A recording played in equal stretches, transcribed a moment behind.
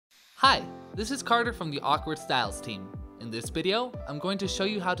Hi, this is Carter from the Awkward Styles team. In this video, I'm going to show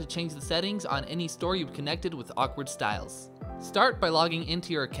you how to change the settings on any store you've connected with Awkward Styles. Start by logging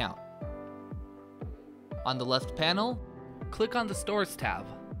into your account. On the left panel, click on the Stores tab.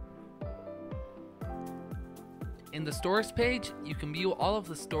 In the Stores page, you can view all of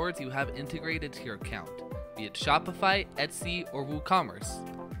the stores you have integrated to your account, be it Shopify, Etsy, or WooCommerce.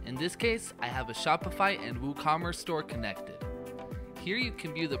 In this case, I have a Shopify and WooCommerce store connected. Here you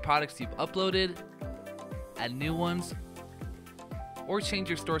can view the products you've uploaded, add new ones, or change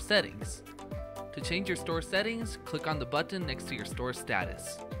your store settings. To change your store settings, click on the button next to your store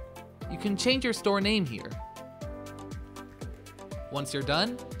status. You can change your store name here. Once you're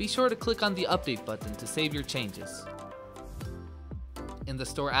done, be sure to click on the Update button to save your changes. In the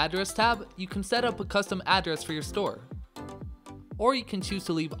Store Address tab, you can set up a custom address for your store. Or you can choose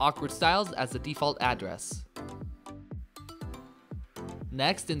to leave Awkward Styles as the default address.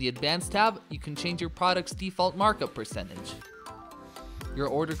 Next, in the Advanced tab, you can change your product's default markup percentage, your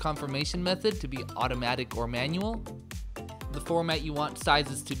order confirmation method to be automatic or manual, the format you want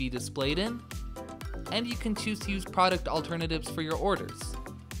sizes to be displayed in, and you can choose to use product alternatives for your orders.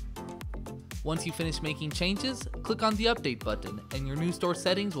 Once you finish making changes, click on the Update button and your new store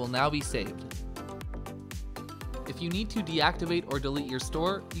settings will now be saved. If you need to deactivate or delete your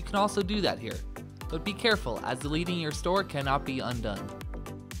store, you can also do that here, but be careful as deleting your store cannot be undone.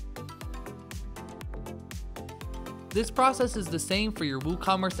 This process is the same for your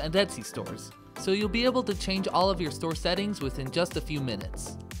WooCommerce and Etsy stores, so you'll be able to change all of your store settings within just a few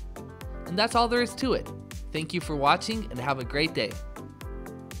minutes. And that's all there is to it. Thank you for watching and have a great day.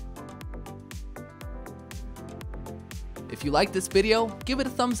 If you liked this video, give it a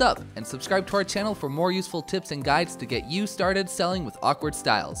thumbs up and subscribe to our channel for more useful tips and guides to get you started selling with Awkward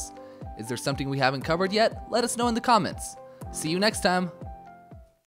Styles. Is there something we haven't covered yet? Let us know in the comments. See you next time.